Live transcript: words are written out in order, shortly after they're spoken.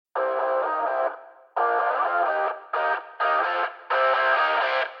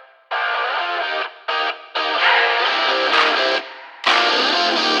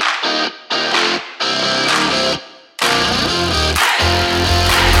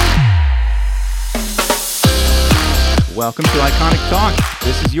Welcome to Iconic Talk.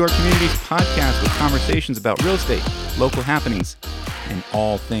 This is your community's podcast with conversations about real estate, local happenings, and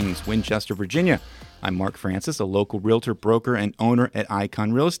all things Winchester, Virginia. I'm Mark Francis, a local realtor, broker, and owner at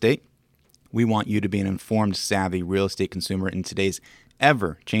Icon Real Estate. We want you to be an informed, savvy real estate consumer in today's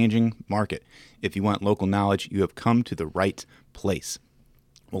ever-changing market. If you want local knowledge, you have come to the right place.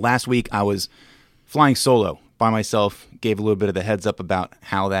 Well, last week I was flying solo by myself, gave a little bit of the heads up about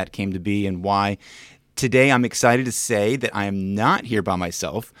how that came to be and why. Today, I'm excited to say that I am not here by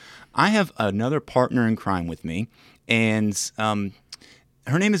myself. I have another partner in crime with me, and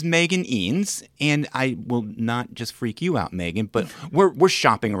her name is Megan Eanes, and I will not just freak you out, Megan, but we're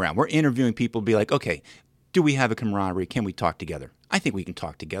shopping around. We're interviewing people, be like, okay, do we have a camaraderie? Can we talk together? I think we can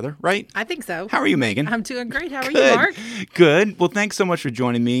talk together, right? I think so. How are you, Megan? I'm doing great. How are Good. you, Mark? Good. Well, thanks so much for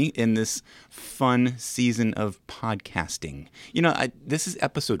joining me in this fun season of podcasting. You know, this is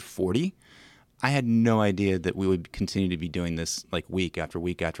episode 40. I had no idea that we would continue to be doing this like week after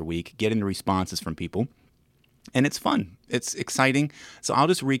week after week, getting the responses from people. And it's fun. It's exciting. So I'll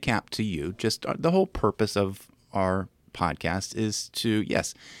just recap to you. Just the whole purpose of our podcast is to,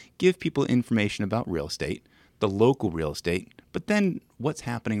 yes, give people information about real estate, the local real estate, but then what's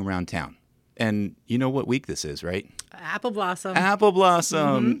happening around town. And you know what week this is, right? Apple Blossom. Apple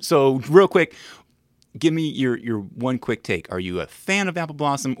Blossom. Mm-hmm. So real quick, give me your one quick take. Are you a fan of Apple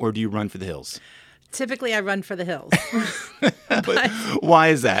Blossom or do you run for the hills? Typically, I run for the hills. But why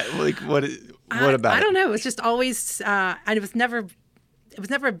is that? Like, what about it? I don't know. It's just always, it was never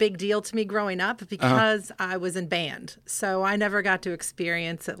a big deal to me growing up because I was in band. So I never got to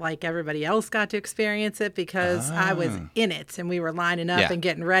experience it like everybody else got to experience it because I was in it and we were lining up and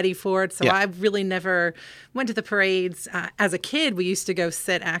getting ready for it. So I really never went to the parades. As a kid, we used to go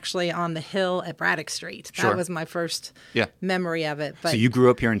sit actually on the hill at Braddock Street. That was my first memory of it. But so you grew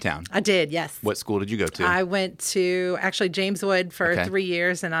up here in town? I did, yes. What school did you go to? I went to actually James Wood for 3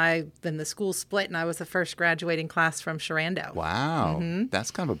 years, and then the school split, and I was the first graduating class from Sharando. Wow. Mm-hmm.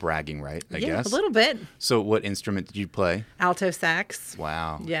 That's kind of a bragging right, I guess. Yeah, a little bit. So what instrument did you play? Alto sax.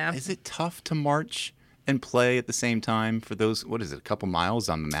 Wow. Yeah. Is it tough to march and play at the same time for those, what is it, a couple miles,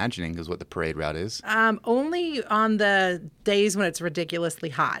 I'm imagining, is what the parade route is? Only on the days when it's ridiculously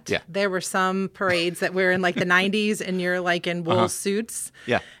hot. Yeah. There were some parades that were in like the 90s and you're like in wool suits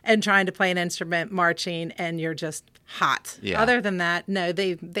and trying to play an instrument, marching, and you're just hot. Yeah. Other than that, no,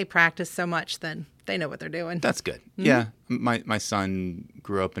 they practice so much then they know what they're doing. That's good. Mm-hmm. Yeah. My son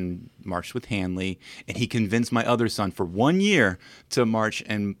grew up and marched with Hanley, and he convinced my other son for 1 year to march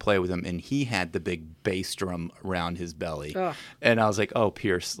and play with him, and he had the big bass drum around his belly. Ugh. And I was like, oh,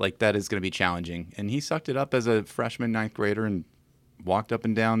 Pierce, like that is going to be challenging. And he sucked it up as a freshman, ninth grader and walked up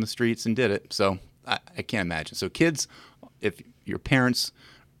and down the streets and did it. So I can't imagine. So kids, if your parents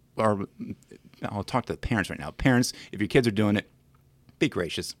are, I'll talk to the parents right now. Parents, if your kids are doing it, be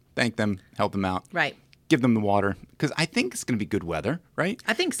gracious. Thank them. Help them out. Right. Give them the water. Because I think it's going to be good weather, right?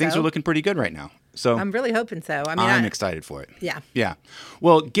 I think so. Things are looking pretty good right now. So I'm really hoping so. I mean, I'm excited for it. Yeah. Yeah.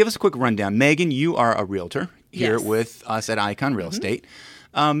 Well, give us a quick rundown. Megan, you are a realtor here Yes. with us at Icon Real Estate.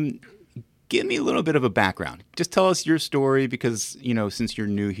 Give me a little bit of a background. Just tell us your story because, you know, since you're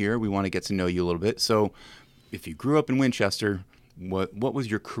new here, we want to get to know you a little bit. So if you grew up in Winchester, what were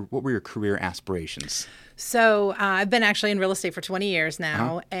your career aspirations? So I've been actually in real estate for 20 years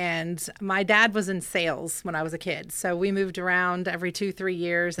now, and my dad was in sales when I was a kid. So we moved around every 2-3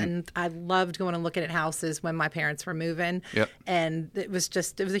 years, and I loved going and looking at houses when my parents were moving. Yep. And it was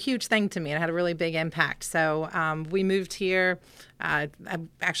a huge thing to me. It had a really big impact. So we moved here.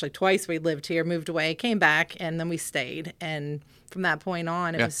 Actually, twice we lived here, moved away, came back, and then we stayed. And from that point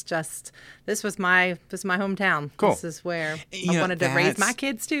on, it was just, this was my hometown. Cool. This is where I wanted to raise my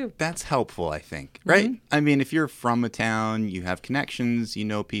kids too. That's helpful, I think, right? Mm-hmm. I mean, if you're from a town, you have connections, you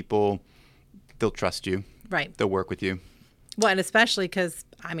know people, they'll trust you. Right. They'll work with you. Well, and especially because,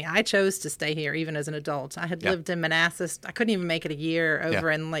 I mean, I chose to stay here even as an adult. I had lived in Manassas. I couldn't even make it a year over,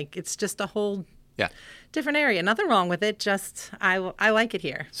 and like, it's just a whole different area. Nothing wrong with it. Just, I like it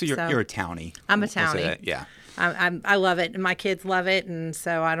here. So you're a townie. I'm a townie. Yeah. I love it, and my kids love it, and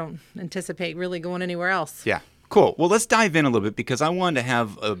so I don't anticipate really going anywhere else. Yeah. Cool. Well, let's dive in a little bit because I wanted to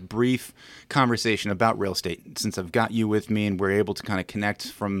have a brief conversation about real estate since I've got you with me and we're able to kind of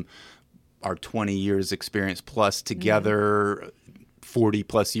connect from our 20 years experience plus together, 40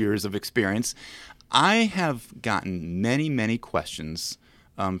 plus years of experience. I have gotten many, many questions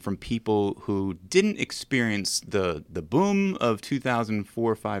from people who didn't experience the boom of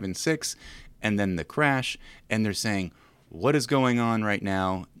 2004, 5, and 6 and then the crash, and they're saying, what is going on right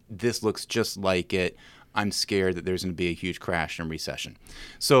now? This looks just like it. I'm scared that there's going to be a huge crash and recession.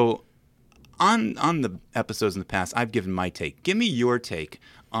 So on the episodes in the past, I've given my take. Give me your take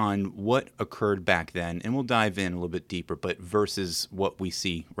on what occurred back then, and we'll dive in a little bit deeper, but versus what we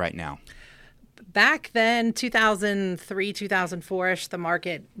see right now. Back then, 2003, 2004-ish, the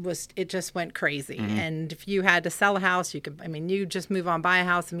market just went crazy. And if you had to sell a house, you just move on, buy a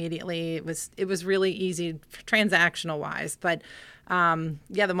house immediately. It was really easy transactional wise. But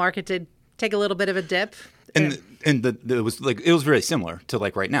the market did take a little bit of a dip. And it was very similar to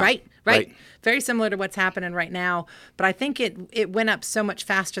like right now. Right. Very similar to what's happening right now. But I think it went up so much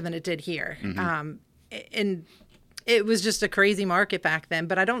faster than it did here. And it was just a crazy market back then,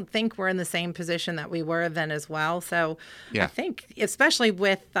 but I don't think we're in the same position that we were then as well. So I think, especially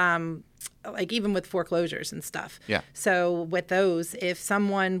with even with foreclosures and stuff. Yeah. So with those, if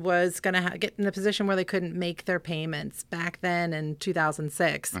someone was going to get in a position where they couldn't make their payments back then in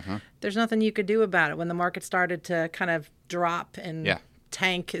 2006, there's nothing you could do about it. When the market started to kind of drop and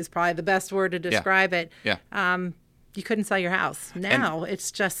tank is probably the best word to describe it. Yeah. You couldn't sell your house. Now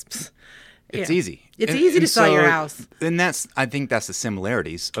it's just... It's easy. It's easy to sell your house. And I think that's the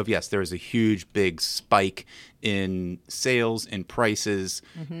similarities of, yes, there's a huge, big spike in sales and prices.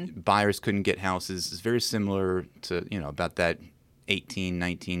 Buyers couldn't get houses. It's very similar to, about that 18,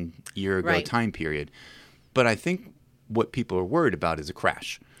 19 year ago time period. But I think what people are worried about is a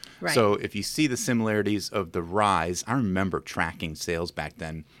crash. Right. So if you see the similarities of the rise, I remember tracking sales back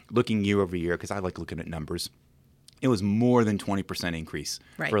then, looking year over year, because I like looking at numbers. It was more than 20% increase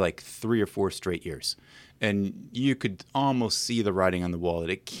for like 3 or 4 straight years. And you could almost see the writing on the wall that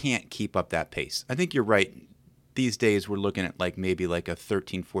it can't keep up that pace. I think you're right. These days we're looking at maybe a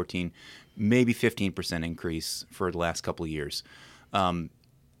 13, 14, maybe 15% increase for the last couple of years.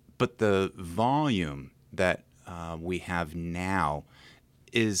 But the volume that we have now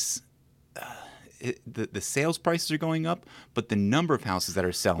is the sales prices are going up, but the number of houses that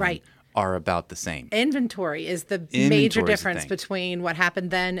are selling are about the same. Inventory is the major difference between what happened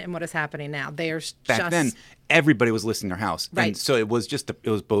then and what is happening now. Back then, everybody was listing their house. And so it was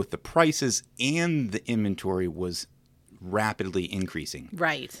both the prices and the inventory was rapidly increasing.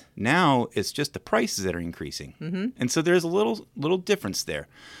 Right. Now it's just the prices that are increasing. And so there's a little difference there.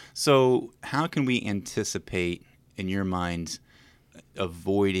 So how can we anticipate, in your mind,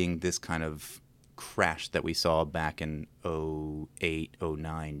 avoiding this kind of crash that we saw back in 08,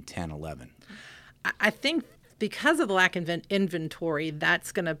 09, 10, 11? I think because of the lack of inventory,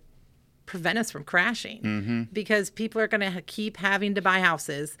 that's going to prevent us from crashing because people are going to keep having to buy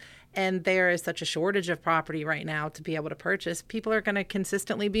houses. And there is such a shortage of property right now to be able to purchase. People are going to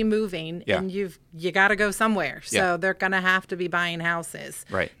consistently be moving, and you got to go somewhere. So they're going to have to be buying houses.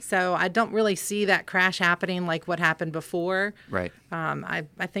 Right. So I don't really see that crash happening like what happened before. Right. I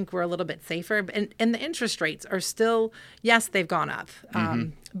think we're a little bit safer. And the interest rates are still, yes, they've gone up,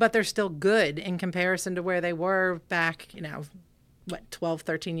 but they're still good in comparison to where they were back, 12,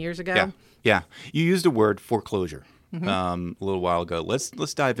 13 years ago. Yeah. You used the word foreclosure. A little while ago. Let's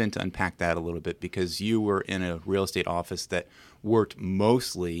dive in to unpack that a little bit, because you were in a real estate office that worked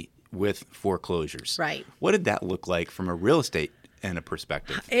mostly with foreclosures. Right. What did that look like from a real estate and a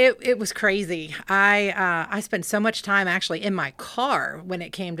perspective? It was crazy. I spent so much time actually in my car when it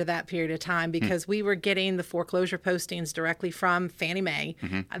came to that period of time, because we were getting the foreclosure postings directly from Fannie Mae.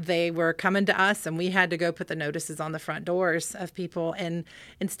 They were coming to us, and we had to go put the notices on the front doors of people. And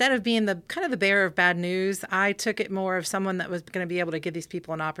instead of being the kind of the bearer of bad news, I took it more of someone that was going to be able to give these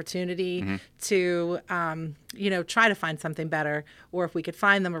people an opportunity to try to find something better, or if we could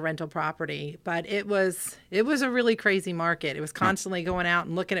find them a rental property. But it was a really crazy market. It was constantly going out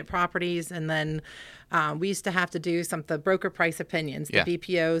and looking at properties, and then we used to have to do the broker price opinions, the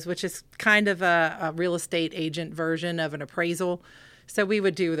BPOs, which is kind of a real estate agent version of an appraisal. So we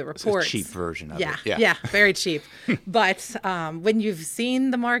would do the reports. It's a cheap version of it. Yeah, very cheap. But when you've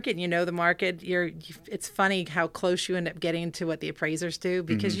seen the market and you know the market, it's funny how close you end up getting to what the appraisers do,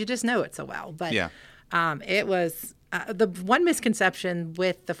 because you just know it so well. But it was the one misconception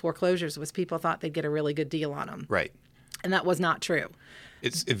with the foreclosures was people thought they'd get a really good deal on them. Right. And that was not true.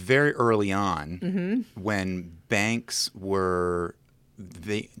 It's very early on when banks were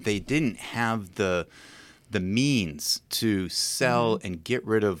they didn't have the means to sell and get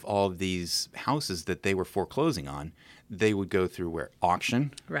rid of all of these houses that they were foreclosing on. They would go through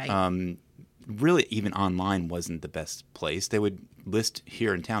auction. Right. Really, even online wasn't the best place. They would list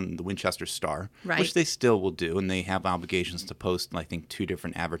here in town the Winchester Star, which they still will do, and they have obligations to post, I think, 2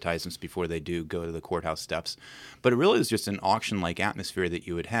 different advertisements before they do go to the courthouse steps. But it really is just an auction-like atmosphere that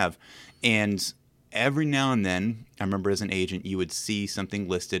you would have. And every now and then, I remember as an agent, you would see something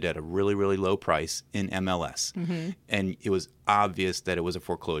listed at a really, really low price in MLS, and it was obvious that it was a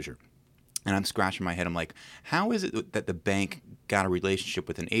foreclosure. And I'm scratching my head. I'm like, how is it that the bank got a relationship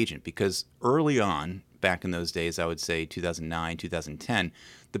with an agent? Because early on, back in those days, I would say 2009, 2010,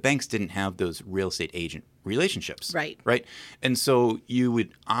 the banks didn't have those real estate agent relationships. Right. Right. And so you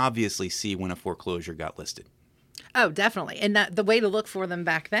would obviously see when a foreclosure got listed. Oh, definitely. And that the way to look for them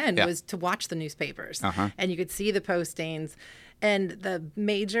back then Yeah. was to watch the newspapers. Uh-huh. And you could see the postings. And the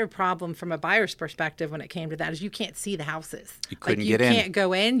major problem from a buyer's perspective when it came to that is you can't see the houses. You couldn't you get in. can't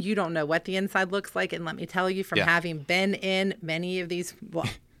go in. You don't know what the inside looks like. And let me tell you, from Yeah. having been in many of these,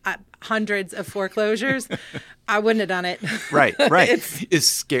 hundreds of foreclosures, I wouldn't have done it. Right. It's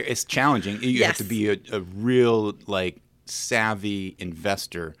scary. It's challenging. You have Yes. to be a real savvy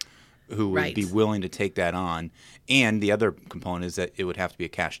investor who would Right. be willing to take that on. And the other component is that it would have to be a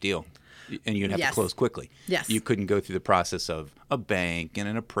cash deal. And you'd have to Yes. close quickly. Yes. You couldn't go through the process of a bank and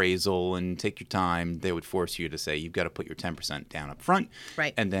an appraisal and take your time. They would force you to say you've got to put your 10% down up front.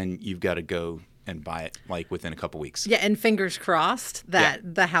 Right. And then you've got to go and buy it within a couple weeks. Yeah, and fingers crossed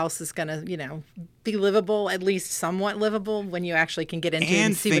that the house is going to, be livable, at least somewhat livable, when you actually can get into it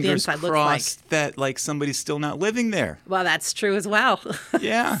and see what the fingers inside looks like. crossed that somebody's still not living there. Well, that's true as well.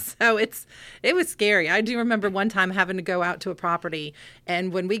 Yeah. So it was scary. I do remember one time having to go out to a property,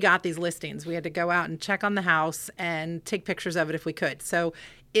 and when we got these listings, we had to go out and check on the house and take pictures of it if we could. So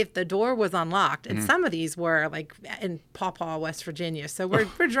if the door was unlocked, and some of these were in Paw Paw, West Virginia, so we're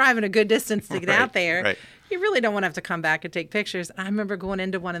driving a good distance to get out there. Right. You really don't want to have to come back and take pictures. I remember going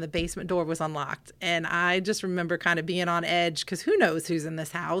into one and the basement door was unlocked. And I just remember kind of being on edge because who knows who's in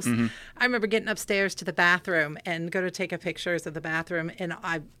this house. Mm-hmm. I remember getting upstairs to the bathroom and go to take a pictures of the bathroom. And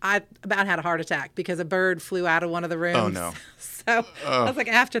I about had a heart attack because a bird flew out of one of the rooms. Oh, no. So I was like,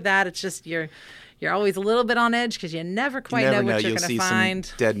 after that, it's just you're always a little bit on edge because you never quite know what you're You'll going see to find.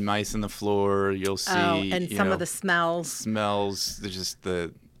 some dead mice on the floor. You'll see And some of the smells. smells. There's just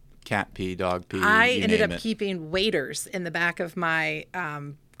the cat pee, dog pee. I you ended name up it. keeping waiters in the back of my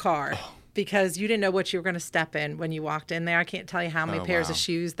car because you didn't know what you were going to step in when you walked in there. I can't tell you how many pairs wow. of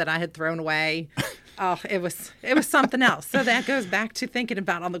shoes that I had thrown away. It was something else. So that goes back to thinking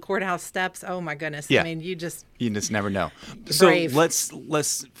about on the courthouse steps. Oh my goodness. Yeah. I mean, you just never know. So Brave.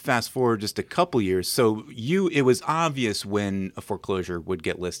 let's fast forward just a couple years. So it was obvious when a foreclosure would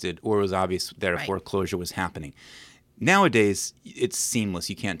get listed, or it was obvious that a Right. foreclosure was happening. Nowadays, it's seamless.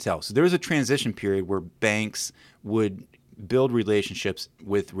 You can't tell. So there was a transition period where banks would build relationships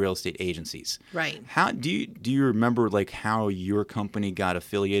with real estate agencies. Right. How do you remember how your company got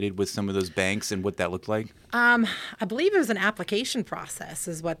affiliated with some of those banks and what that looked like? I believe it was an application process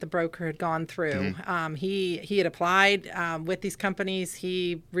is what the broker had gone through. He had applied with these companies.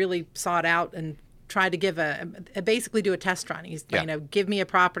 He really sought out and tried to give basically do a test run. He's give me a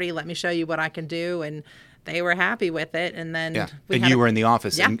property, let me show you what I can do, and they were happy with it. And then and you were in the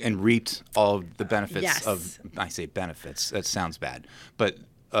office Yeah. and reaped all of the benefits Yes. of, I say benefits, that sounds bad, but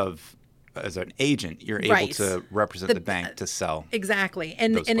as an agent, you're able Right. to represent the bank to sell Exactly.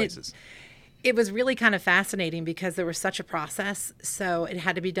 And those and places. it was really kind of fascinating because there was such a process. So it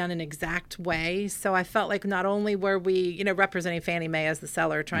had to be done in an exact way. So I felt like not only were we, representing Fannie Mae as the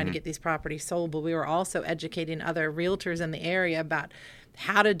seller trying to get these properties sold, but we were also educating other realtors in the area about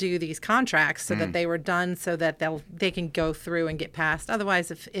how to do these contracts so that they were done so that they can go through and get passed.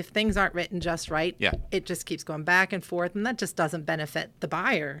 Otherwise, if things aren't written just right, Yeah. it just keeps going back and forth, and that just doesn't benefit the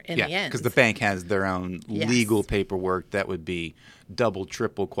buyer in the end. because the bank has their own Yes. legal paperwork that would be double,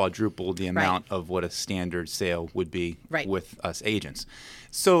 triple, quadruple the amount of what a standard sale would be Right. with us agents.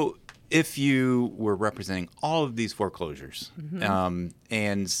 So if you were representing all of these foreclosures, and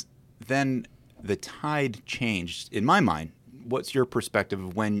then the tide changed, in my mind, what's your perspective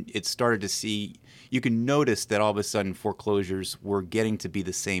of when it started to see, you can notice that all of a sudden foreclosures were getting to be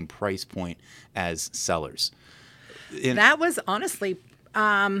the same price point as sellers? That was honestly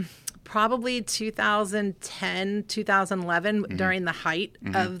probably 2010, 2011, during the height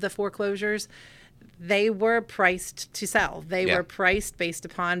of the foreclosures. They were priced to sell. They Yeah. were priced based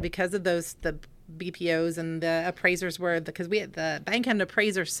upon, because of the BPOs and the appraisers because the bank had an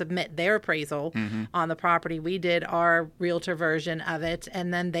appraiser submit their appraisal on the property. We did our realtor version of it,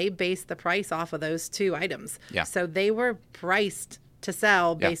 and then they based the price off of those two items. Yeah. So they were priced to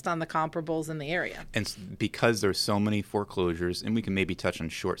sell Yeah. based on the comparables in the area. And because there's so many foreclosures, and we can maybe touch on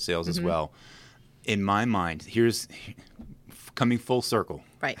short sales as well, in my mind, here's coming full circle.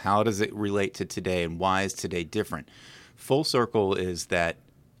 Right. How does it relate to today, and why is today different? Full circle is that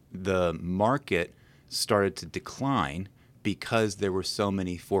the market started to decline because there were so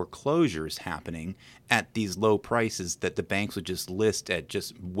many foreclosures happening at these low prices that the banks would just list at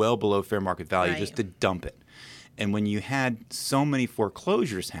just well below fair market value Right. just to dump it. And when you had so many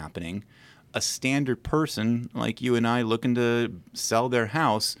foreclosures happening, a standard person like you and I looking to sell their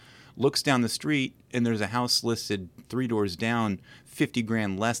house looks down the street and there's a house listed 3 doors down, 50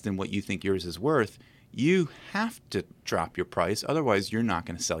 grand less than what you think yours is worth. You have to drop your price. Otherwise, you're not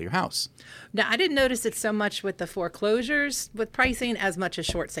going to sell your house. Now, I didn't notice it so much with the foreclosures with pricing as much as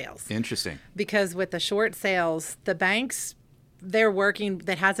short sales. Interesting. Because with the short sales, the banks, they're working,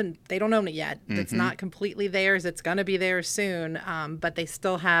 they don't own it yet. It's not completely theirs. It's going to be theirs soon. But they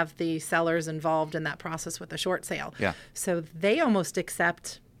still have the sellers involved in that process with the short sale. Yeah. So they almost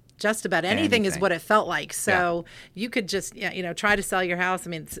accept just about anything is what it felt like. So you could just, try to sell your house. I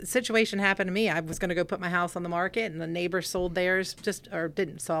mean, situation happened to me. I was going to go put my house on the market and the neighbor sold theirs or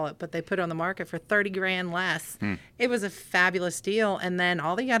didn't sell it, but they put it on the market for 30 grand less. It was a fabulous deal. And then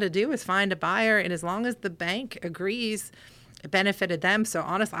all you got to do is find a buyer. And as long as the bank agrees, it benefited them. So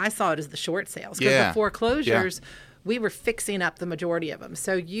honestly, I saw it as the short sales because the foreclosures, we were fixing up the majority of them.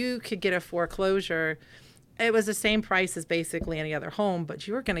 So you could get a foreclosure. It was the same price as basically any other home, but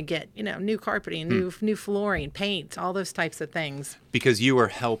you were going to get, new carpeting, new flooring, paint, all those types of things. Because you were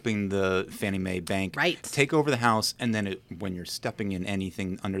helping the Fannie Mae bank take over the house, and then when you're stepping in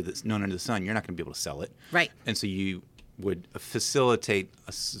anything known under the sun, you're not going to be able to sell it. Right. And so you would facilitate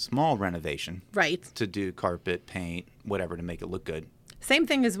a small renovation. Right. To do carpet, paint, whatever to make it look good. Same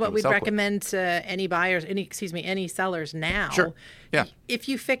thing as what we'd recommend to any buyers, any sellers now. Sure. Yeah. If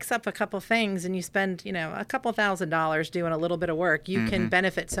you fix up a couple things and you spend, a couple $1,000s doing a little bit of work, you can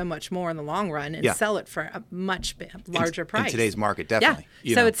benefit so much more in the long run and sell it for a much larger price. In today's market, definitely.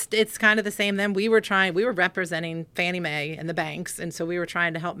 Yeah. So it's kind of the same then. We were representing Fannie Mae and the banks, and so we were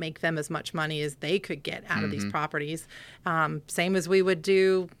trying to help make them as much money as they could get out of these properties. Same as we would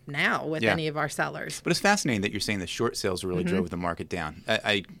do now with any of our sellers. But it's fascinating that you're saying that short sales really drove the market down.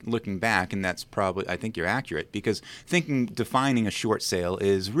 I looking back, and that's probably, I think you're accurate, because defining a short sale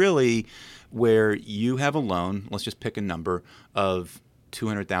is really where you have a loan, let's just pick a number, of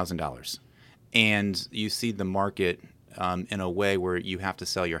 $200,000. And you see the market in a way where you have to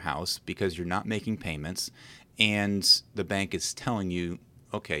sell your house because you're not making payments, and the bank is telling you,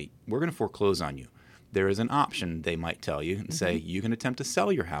 okay, we're going to foreclose on you. There is an option, they might tell you, and say, you can attempt to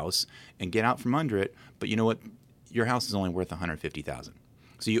sell your house and get out from under it, but you know what? Your house is only worth $150,000.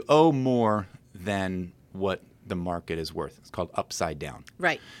 So you owe more than what the market is worth. It's called upside down.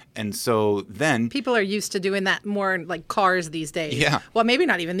 Right. And so then people are used to doing that more like cars these days. Yeah. Well, maybe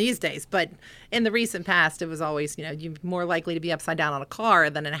not even these days, but in the recent past, it was always, you're more likely to be upside down on a car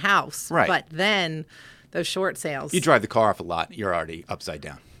than in a house. Right. But then those short sales. You drive the car off a lot, you're already upside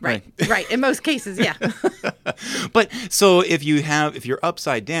down. Right. Right. In most cases, yeah. But so if you're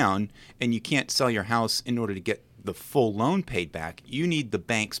upside down and you can't sell your house in order to get the full loan paid back, you need the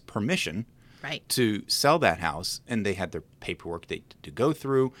bank's permission to sell that house, and they had their paperwork to go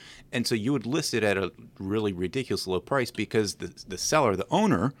through, and so you would list it at a really ridiculous low price because the seller, the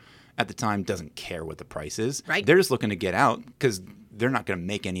owner at the time, doesn't care what the price is. Right. They're just looking to get out because they're not going to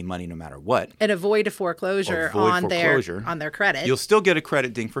make any money no matter what. And avoid a foreclosure on their credit. You'll still get a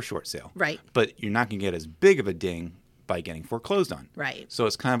credit ding for short sale. Right. But you're not going to get as big of a ding by getting foreclosed on. Right. So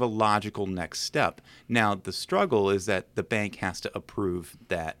it's kind of a logical next step. Now, the struggle is that the bank has to approve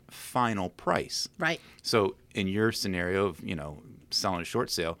that final price. Right. So in your scenario of, selling a short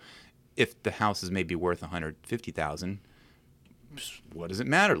sale, if the house is maybe worth $150,000, what does it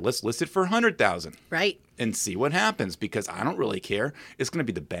matter? Let's list it for $100,000. Right. And see what happens, because I don't really care. It's going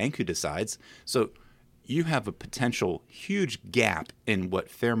to be the bank who decides. So you have a potential huge gap in what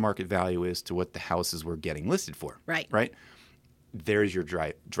fair market value is to what the houses were getting listed for. Right. Right. There's your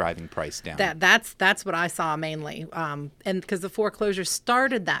driving price down. That's what I saw mainly, and because the foreclosure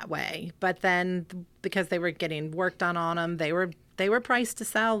started that way, but then because they were getting work done on them, they were priced to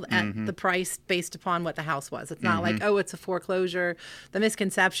sell at the price based upon what the house was. It's not like, it's a foreclosure. The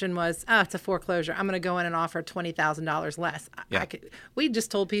misconception was, it's a foreclosure, I'm going to go in and offer $20,000 less. Yeah. We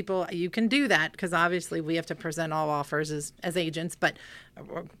just told people you can do that because obviously we have to present all offers as agents, but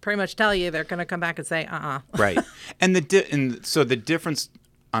we'll pretty much tell you they're going to come back and say, Right. And so the difference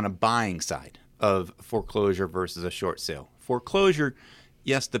on a buying side of foreclosure versus a short sale. Foreclosure,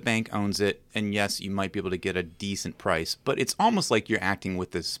 yes, the bank owns it, and yes, you might be able to get a decent price, but it's almost like you're acting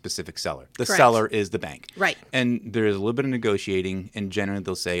with the specific seller. The Correct. seller is the bank. Right. And there's a little bit of negotiating, and generally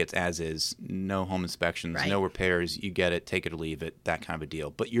they'll say it's as is, no home inspections, no repairs, you get it, take it or leave it, that kind of a deal.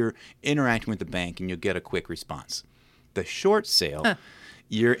 But you're interacting with the bank, and you'll get a quick response. The short sale,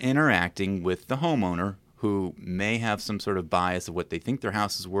 you're interacting with the homeowner who may have some sort of bias of what they think their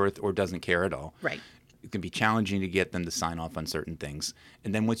house is worth or doesn't care at all. Right. It can be challenging to get them to sign off on certain things.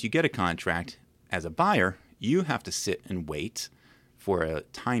 And then once you get a contract, as a buyer, you have to sit and wait for a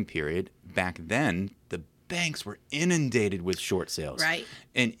time period. Back then, the banks were inundated with short sales. Right.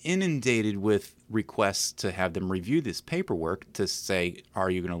 And inundated with requests to have them review this paperwork to say, are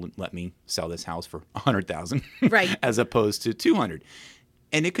you going to let me sell this house for $100,000 Right. as opposed to $200,000?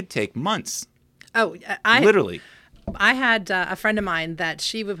 And it could take months. Oh, Literally. I had a friend of mine that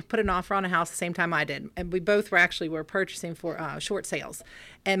she would put an offer on a house the same time I did. And we both were purchasing for short sales.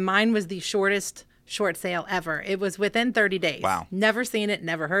 And mine was the shortest short sale ever. It was within 30 days. Wow. Never seen it,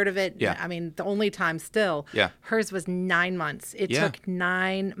 never heard of it. Yeah. I mean, the only time still. Yeah. Hers was 9 months. It Yeah. took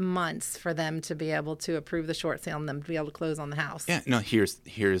 9 months for them to be able to approve the short sale and them to be able to close on the house. Yeah, no, here's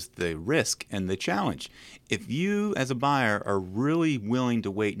the risk and the challenge. If you, as a buyer, are really willing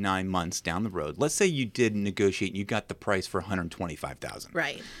to wait 9 months down the road, let's say you did negotiate and you got the price for $125,000.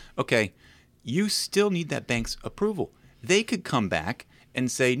 Right. Okay, you still need that bank's approval. They could come back and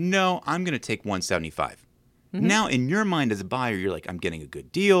say, no, I'm going to take $175. Mm-hmm. Now, in your mind as a buyer, you're like, I'm getting a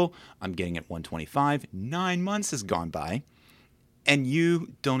good deal. I'm getting it $125. 9 months has gone by, and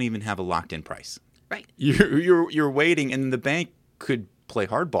you don't even have a locked-in price. Right. You're waiting, and the bank could play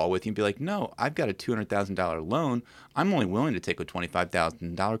hardball with you and be like, no, I've got a $200,000 loan. I'm only willing to take a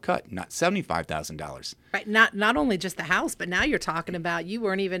 $25,000 cut, not $75,000. Right. Not only just the house, but now you're talking about you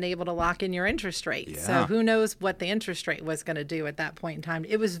weren't even able to lock in your interest rate. Yeah. So who knows what the interest rate was going to do at that point in time.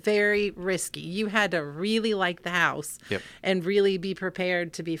 It was very risky. You had to really like the house Yep. and really be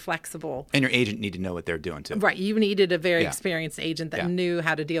prepared to be flexible. And your agent need to know what they're doing too. Right. You needed a very Yeah. experienced agent that Yeah. knew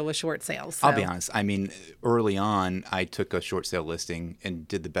how to deal with short sales. I'll So- be honest. I mean, early on, I took a short sale listing and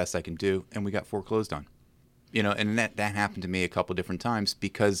did the best I can do, and we got foreclosed on. And that happened to me a couple different times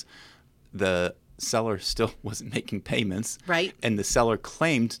because the seller still wasn't making payments. Right. And the seller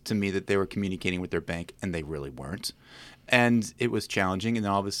claimed to me that they were communicating with their bank, and they really weren't. And it was challenging. And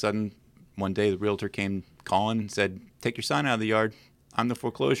then all of a sudden, one day, the realtor came calling and said, take your sign out of the yard. I'm the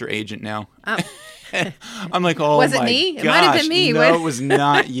foreclosure agent now. Oh. I'm like, oh, Was it my me? gosh. It might have been me. No, it was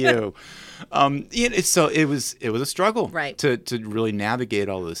not you. So it was a struggle, Right. to really navigate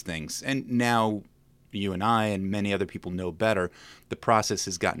all those things. And now you and I and many other people know better. The process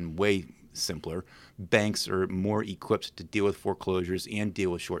has gotten way simpler. Banks are more equipped to deal with foreclosures and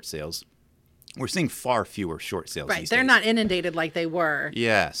deal with short sales. We're seeing far fewer short sales Right. these They're days. not inundated like they were.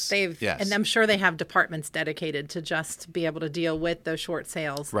 Yes. Yes. And I'm sure they have departments dedicated to just be able to deal with those short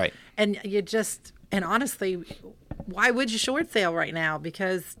sales. Right. And and honestly, why would you short sale right now?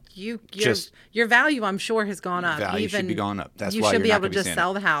 Because your value, I'm sure, has gone up. Value should be going up. That's you why should you're be not able gonna to just seeing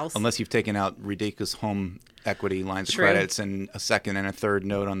sell it. the house. Unless you've taken out ridiculous home equity lines of True. credits and a second and a third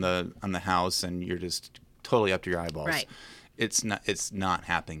note on the house, and you're just totally up to your eyeballs. Right. It's not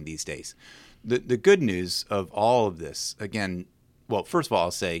happening these days. The good news of all of this, again, well, first of all,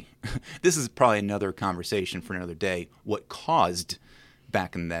 I'll say this is probably another conversation for another day. What caused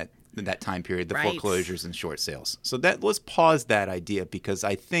back in that time period the Right. foreclosures and short sales? So let's pause that idea, because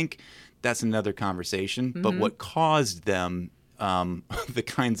I think that's another conversation. But what caused them, the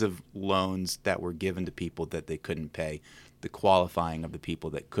kinds of loans that were given to people that they couldn't pay, the qualifying of the people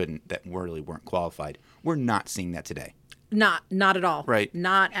that really weren't qualified, we're not seeing that today. Not at all. Right.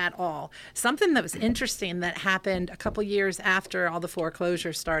 Not at all. Something that was interesting that happened a couple years after all the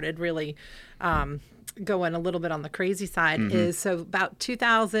foreclosures started really going a little bit on the crazy side is, so about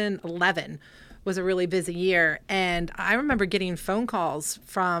 2011 was a really busy year. And I remember getting phone calls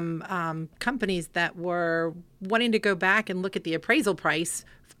from companies that were wanting to go back and look at the appraisal price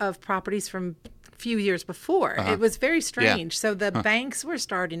of properties from a few years before. It was very strange. So the banks were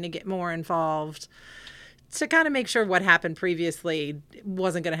starting to get more involved to kind of make sure what happened previously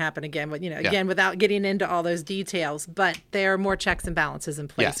wasn't going to happen again. But, again, without getting into all those details, but there are more checks and balances in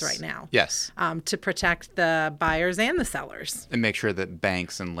place right now. Yes. To protect the buyers and the sellers. And make sure that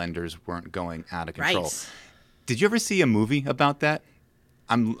banks and lenders weren't going out of control. Right. Did you ever see a movie about that?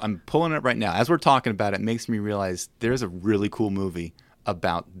 I'm pulling it up right now. As we're talking about it, it makes me realize there's a really cool movie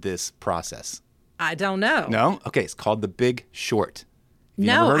about this process. I don't know. No? Okay, it's called The Big Short. Have you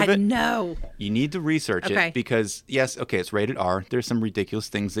No, never heard of it? no. You need to research Okay. it because, yes, okay, it's rated R. There's some ridiculous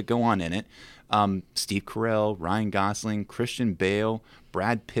things that go on in it. Steve Carell, Ryan Gosling, Christian Bale,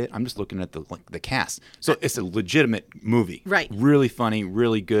 Brad Pitt. I'm just looking at the cast. So it's a legitimate movie. Right. Really funny,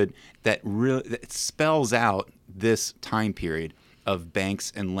 really good. That spells out this time period of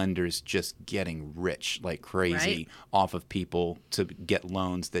banks and lenders just getting rich like crazy Right. off of people to get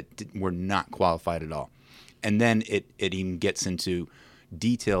loans that were not qualified at all. And then it even gets into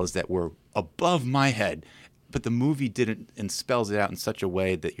details that were above my head, but the movie didn't, and spells it out in such a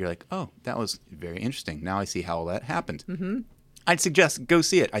way that you're like, oh, that was very interesting. Now I see how all that happened. Mm-hmm. I'd suggest go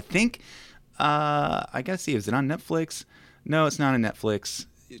see it. I think I gotta see. Is it on Netflix? No, it's not on Netflix.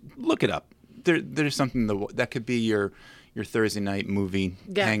 Look it up. There's something that could be your Thursday night movie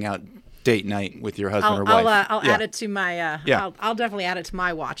hangout date night with your husband or wife. I'll add it to my. I'll definitely add it to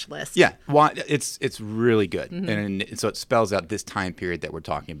my watch list. Yeah, it's really good, and so it spells out this time period that we're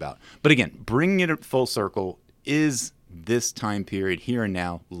talking about. But again, bringing it full circle, is this time period here and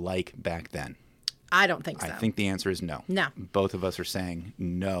now like back then? I don't think so. I think the answer is no. No. Both of us are saying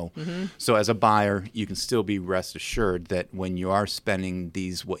no. So as a buyer, you can still be rest assured that when you are spending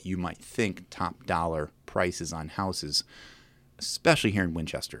these what you might think top dollar prices on houses, especially here in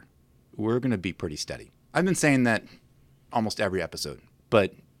Winchester, we're going to be pretty steady. I've been saying that almost every episode,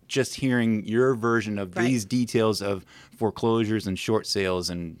 but just hearing your version of these details of foreclosures and short sales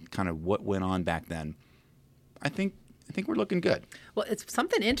and kind of what went on back then, I think we're looking good. Well, it's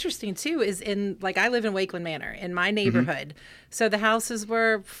something interesting too is I live in Wakeland Manor in my neighborhood. So the houses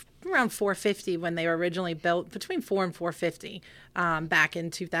were around $450 when they were originally built, between $400 and $450 back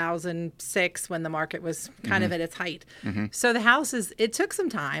in 2006 when the market was kind of at its height. So the houses, it took some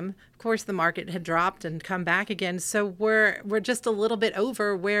time. Of course, the market had dropped and come back again. So we're just a little bit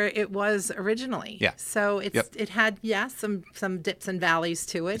over where it was originally. Yeah. So it had some dips and valleys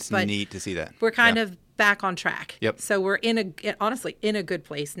to it. It's but neat to see that. We're kind of back on track. Yep. So we're honestly in a good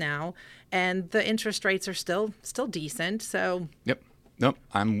place now, and the interest rates are still decent. So Yep. Nope,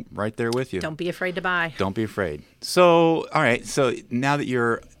 I'm right there with you. don't be afraid to buy. Don't be afraid. So, all right. So now that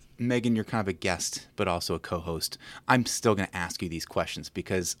you're Megan, you're kind of a guest, but also a co-host. I'm still going to ask you these questions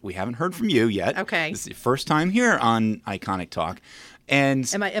because we haven't heard from you yet. Okay. This is your first time here on Iconic Talk.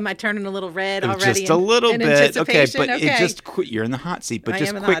 And am I turning a little red already? Just a little bit. Okay, but okay. it just you're in the hot seat. But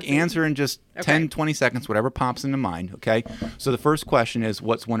just quick answer in just 10, 20 seconds, whatever pops into mind. Okay. So the first question is,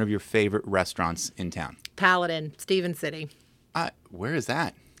 what's one of your favorite restaurants in town? Paladin, Stephen City. Where is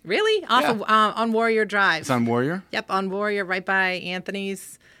that? Really? Off of on Warrior Drive. It's on Warrior? Yep, on Warrior, right by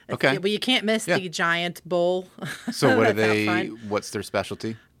Anthony's. Okay. Well, you can't miss the giant bull. So what are they? What's their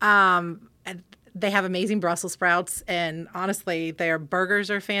specialty? They have amazing Brussels sprouts, and honestly, their burgers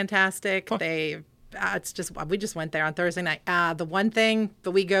are fantastic. Huh. We just went there on Thursday night. The one thing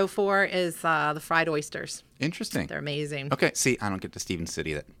that we go for is the fried oysters. Interesting. They're amazing. Okay. See, I don't get to Stephen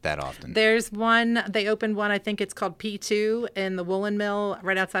City that often. There's one. They opened one. I think it's called P2 in the Woolen Mill,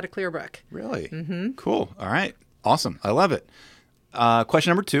 right outside of Clearbrook. Really? Mm-hmm. Cool. All right. Awesome. I love it.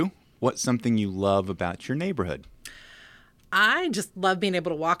 Question number 2. What's something you love about your neighborhood? I just love being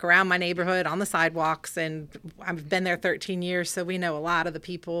able to walk around my neighborhood on the sidewalks, and I've been there 13 years, so we know a lot of the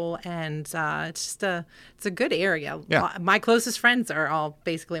people, and it's a good area. Yeah. My closest friends are all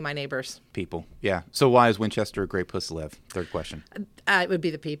basically my neighbors. People, yeah. So why is Winchester a great place to live? Third question. It would be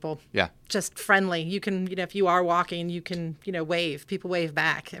the people. Yeah. Just friendly. You can, if you are walking, you can, wave. People wave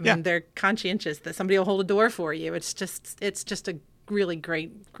back. I mean, they're conscientious that somebody will hold a door for you. It's just a really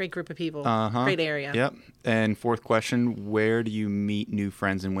great group of people. Great area. Yep. And fourth question, where do you meet new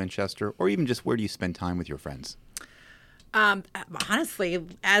friends in Winchester, or even just where do you spend time with your friends? Honestly,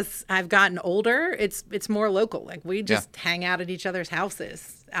 as I've gotten older, it's more local. Like we just hang out at each other's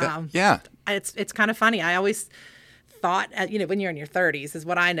houses. It's kind of funny. I always thought, when you're in your 30s is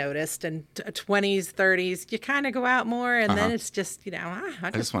what I noticed, and 20s, 30s, you kind of go out more, and then it's just,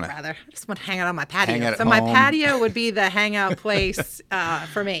 I just want to hang out on my patio. So my patio would be the hangout place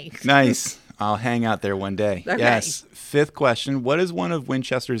for me. Nice. I'll hang out there one day. Okay. Yes. Fifth question, what is one of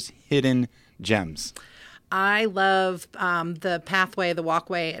Winchester's hidden gems? I love the pathway, the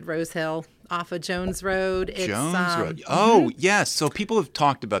walkway at Rose Hill off of Jones Road. Jones Road. Oh, yes. So people have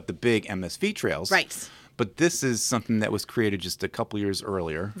talked about the big MSV trails. Right. But this is something that was created just a couple years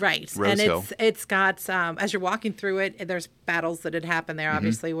earlier. Right. Rose Hill. It's got, as you're walking through it, there's battles that had happened there.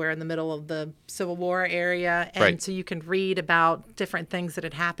 Obviously, we're in the middle of the Civil War area. And so you can read about different things that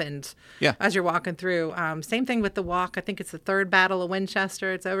had happened as you're walking through. Same thing with the walk. I think it's the third Battle of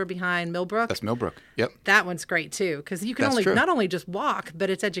Winchester. It's over behind Millbrook. That's Millbrook. Yep. That one's great, too, because you can not only just walk,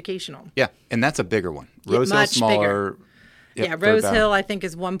 but it's educational. Yeah, and that's a bigger one. Rose Hill, smaller. Bigger. Rose Hill, I think,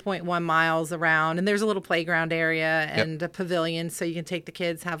 is 1.1 miles around, and there's a little playground area and a pavilion, so you can take the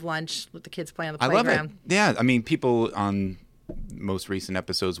kids, have lunch, let the kids play on the playground. I love it. Yeah, I mean, people on most recent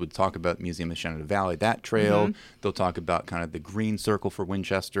episodes would talk about Museum of Shenandoah Valley, that trail. They'll talk about kind of the green circle for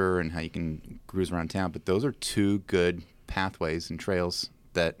Winchester and how you can cruise around town, but those are two good pathways and trails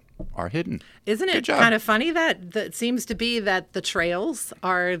that are hidden. Isn't it kind of funny that it seems to be that the trails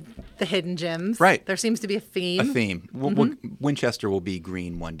are the hidden gems? Right. There seems to be a theme. Winchester will be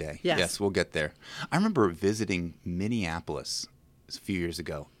green one day. Yes, we'll get there. I remember visiting Minneapolis a few years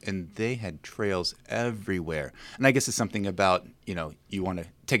ago, and they had trails everywhere. And I guess it's something about, you want to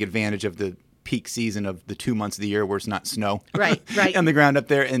take advantage of the peak season of the 2 months of the year where it's not snow right on the ground up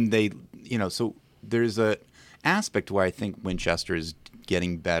there. And they, so there's a aspect where I think Winchester is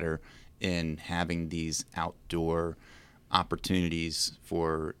getting better in having these outdoor opportunities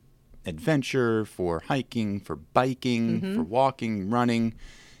for adventure, for hiking, for biking, for walking, running.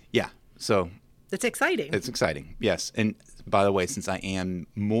 Yeah. So it's exciting. It's exciting. Yes. And by the way, since I am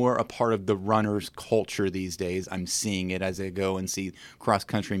more a part of the runners culture these days, I'm seeing it as I go and see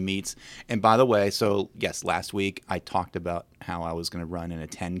cross-country meets. And by the way, so yes, last week I talked about how I was going to run in a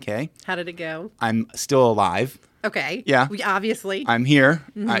 10K. How did it go? I'm still alive. Okay. Yeah. Obviously. I'm here.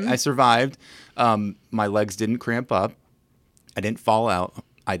 I survived. My legs didn't cramp up. I didn't fall out.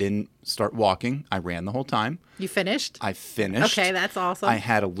 I didn't start walking. I ran the whole time. You finished? I finished. Okay, that's awesome. I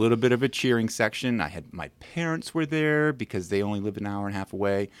had a little bit of a cheering section. My parents were there because they only live an hour and a half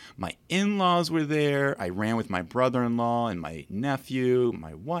away. My in-laws were there. I ran with my brother-in-law and my nephew.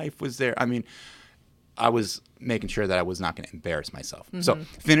 My wife was there. I mean, I was making sure that I was not going to embarrass myself. So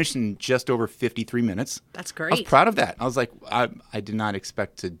finished in just over 53 minutes. That's great. I was proud of that. I was like, I did not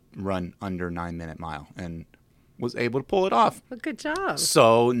expect to run under 9-minute mile, and was able to pull it off. Well, good job.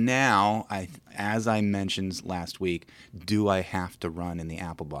 So now, as I mentioned last week, do I have to run in the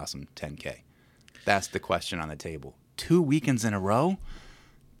Apple Blossom 10K? That's the question on the table. 2 weekends in a row?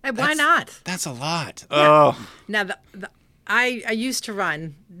 Hey, why not? That's a lot. Yeah. Oh. Now, I used to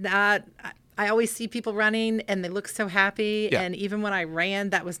run. I always see people running and they look so happy. Yeah. And even when I ran,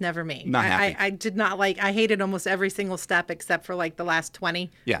 that was never me. Not happy. I did not I hated almost every single step except for like the last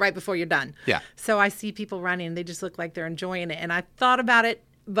 20 right before you're done. Yeah. So I see people running and they just look like they're enjoying it. And I thought about it,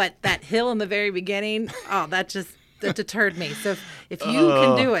 but that hill in the very beginning, that deterred me. So if you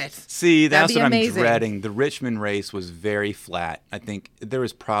can do it, see, that's what amazing. I'm dreading. The Richmond race was very flat. I think there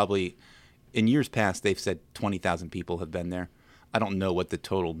was probably, in years past, they've said 20,000 people have been there. I don't know what the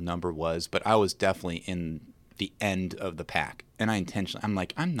total number was, but I was definitely in the end of the pack. And I'm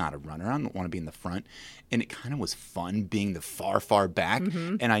like, I'm not a runner. I don't want to be in the front. And it kind of was fun being the far, far back.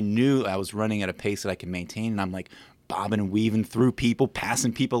 And I knew I was running at a pace that I could maintain. And I'm like bobbing and weaving through people,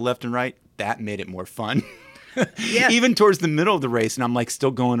 passing people left and right. That made it more fun. Yeah. Even towards the middle of the race. And I'm like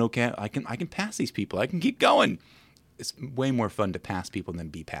still going, okay, I can pass these people. I can keep going. It's way more fun to pass people than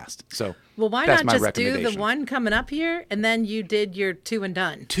be passed. So, well, why that's not my just do the recommendation. one coming up here and then you did your 2 and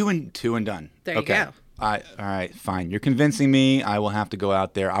done? Two and done. There you okay. go. All right, fine. You're convincing me. I will have to go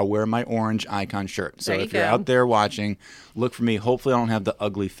out there. I'll wear my orange Icon shirt. So There you if you're go. out there watching, look for me. Hopefully I don't have the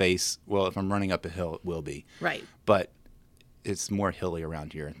ugly face. Well, if I'm running up a hill, it will be. Right. But it's more hilly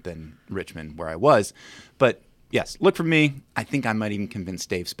around here than Richmond where I was. But yes, look for me. I think I might even convince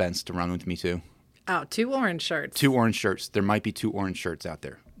Dave Spence to run with me too. Oh, 2 orange shirts. 2 orange shirts. There might be 2 orange shirts out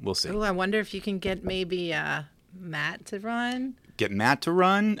there. We'll see. Oh, I wonder if you can get maybe Matt to run. Get Matt to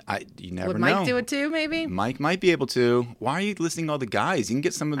run. You never Would know. Mike do it too, maybe? Mike might be able to. Why are you listing all the guys? You can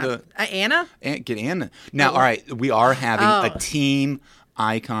get some of the... Anna? Get Anna. Now, all right, we are having Oh. a team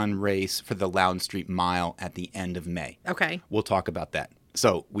Icon race for the Loudon Street Mile at the end of May. Okay. We'll talk about that.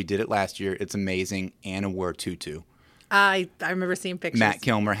 So we did it last year. It's amazing. Anna wore a tutu. I remember seeing pictures. Matt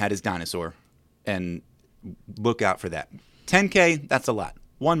Kilmer had his dinosaur. And look out for that. 10K, that's a lot.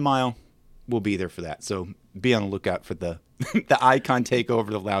 1 mile, we'll be there for that. So be on the lookout for the Icon takeover of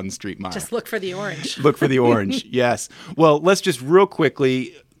the Loudon Street Mile. Just look for the orange. Look for the orange, yes. Well, let's just real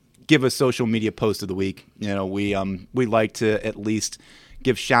quickly give a social media post of the week. We like to at least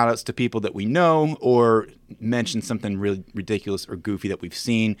give shout outs to people that we know or mention something really ridiculous or goofy that we've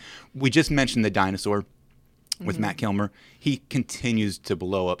seen. We just mentioned the dinosaur with Matt Kilmer. He continues to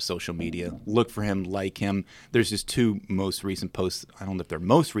blow up social media. Look for him, like him. There's his 2 most recent posts. I don't know if they're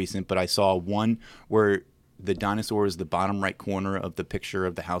most recent, but I saw one where the dinosaur is the bottom right corner of the picture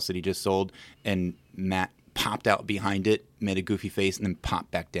of the house that he just sold, and Matt popped out behind it, made a goofy face, and then popped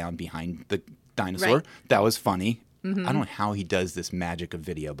back down behind the dinosaur. Right. That was funny. I don't know how he does this magic of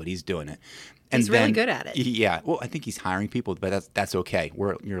video, but he's doing it. And He's really good at it. Yeah. Well, I think he's hiring people, but that's okay.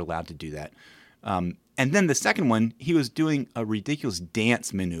 You're allowed to do that. And then the second one, he was doing a ridiculous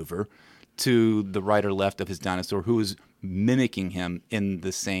dance maneuver to the right or left of his dinosaur, who was mimicking him in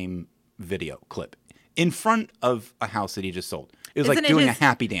the same video clip in front of a house that he just sold. It was like doing a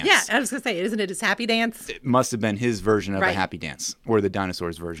happy dance. Yeah, I was going to say, isn't it his happy dance? It must have been his version of a Right. happy dance, or the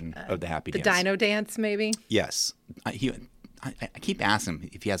dinosaur's version of the happy The dance. dino dance, maybe? Yes. I keep asking him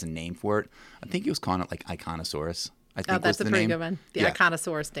if he has a name for it. I think he was calling it like Iconosaurus. I think Oh, that's was a the pretty name. good one. The Yeah.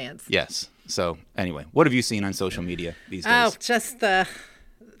 Iconosaurus dance. Yes. So anyway, what have you seen on social media these days? Oh, just the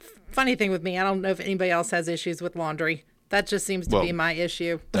funny thing with me, I don't know if anybody else has issues with laundry. That just seems to be my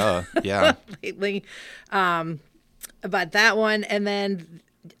issue. Yeah. Lately. But that one, and then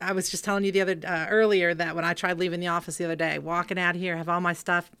I was just telling you the other earlier that when I tried leaving the office the other day, walking out here, have all my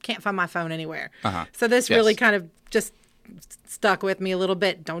stuff, can't find my phone anywhere. So this really kind of just stuck with me a little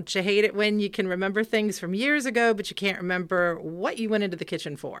bit. Don't you hate it when you can remember things from years ago, but you can't remember what you went into the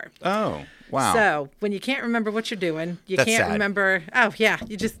kitchen for? Oh, wow. So when you can't remember what you're doing, That's can't sad. remember. Oh, yeah.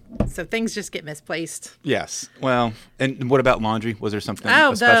 So things just get misplaced. Yes. Well, and what about laundry? Was there something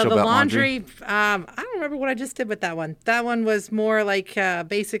the special about laundry? I don't remember what I just did with that one. That one was more like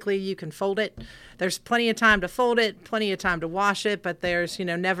basically you can fold it. There's plenty of time to fold it, plenty of time to wash it, but there's,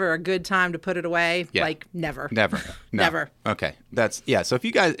 never a good time to put it away. Yeah. Like never. Never. No. Never. Okay. So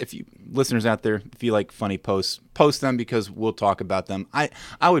if you listeners out there feel like funny posts, post them because we'll talk about them. I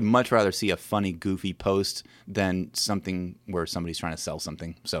would much rather see a funny, goofy post than something where somebody's trying to sell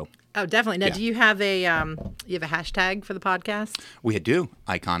something. So. Oh, definitely. Now, do you have a hashtag for the podcast? We do.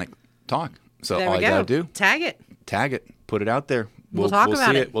 Iconic Talk. So there all we you go. gotta do. Tag it. Put it out there. We'll talk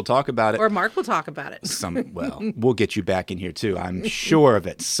about it. We'll talk about it. Or Mark will talk about it. We'll get you back in here too. I'm sure of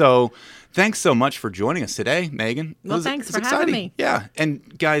it. So thanks so much for joining us today, Megan. Thanks for having me. Yeah.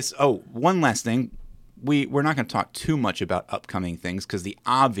 And guys, one last thing. We're not going to talk too much about upcoming things because the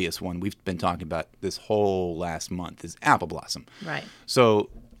obvious one we've been talking about this whole last month is Apple Blossom. Right. So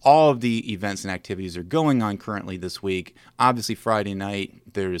all of the events and activities are going on currently this week. Obviously, Friday night,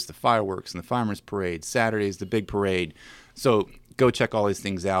 there's the fireworks and the Firemen's Parade. Saturday is the big parade. So go check all these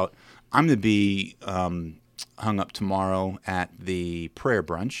things out. I'm going to be hung up tomorrow at the prayer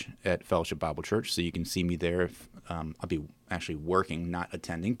brunch at Fellowship Bible Church, so you can see me there. I'll be actually working, not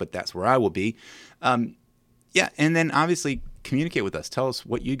attending, but that's where I will be. And then obviously communicate with us. Tell us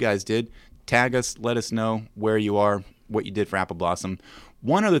what you guys did. Tag us. Let us know where you are, what you did for Apple Blossom.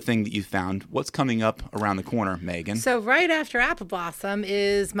 One other thing that you found, what's coming up around the corner, Megan? So right after Apple Blossom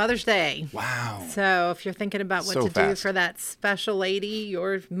is Mother's Day. Wow. So if you're thinking about what to do for that special lady,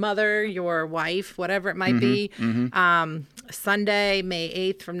 your mother, your wife, whatever it might be, Sunday,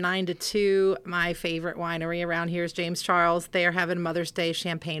 May 8th from 9 to 2, my favorite winery around here is James Charles. They are having Mother's Day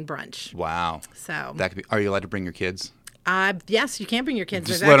champagne brunch. Wow. So that could be. Are you allowed to bring your kids? Yes, you can bring your kids.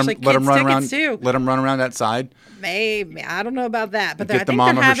 Just There's actually kids run tickets around, too. Let them run around that side. Maybe. I don't know about that. But get the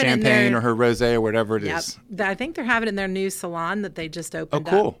mom of her champagne or her rosé or whatever it is. I think they're having it in their new salon that they just opened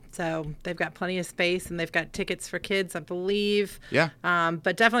up. Oh, cool. Up. So they've got plenty of space and they've got tickets for kids, I believe. Yeah.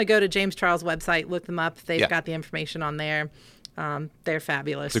 But definitely go to James Charles' website, look them up. They've got the information on there. They're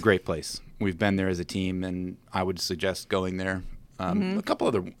fabulous. It's a great place. We've been there as a team, and I would suggest going there.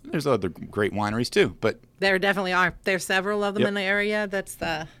 There's other great wineries too, but there definitely are. There's several of them in the area.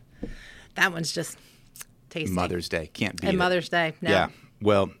 That one's just tasty. Mother's Day can't beat it. And Mother's Day, no. Yeah.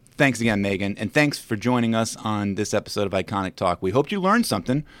 Well, thanks again, Megan, and thanks for joining us on this episode of Iconic Talk. We hope you learned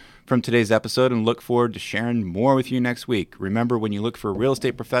something from today's episode and look forward to sharing more with you next week. Remember, when you look for a real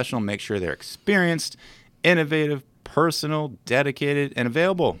estate professional, make sure they're experienced, innovative, personal, dedicated, and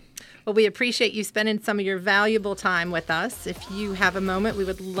available. Well, we appreciate you spending some of your valuable time with us. If you have a moment, we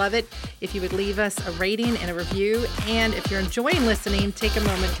would love it if you would leave us a rating and a review. And if you're enjoying listening, take a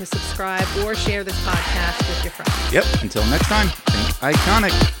moment to subscribe or share this podcast with your friends. Yep. Until next time, think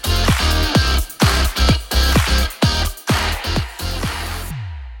iconic.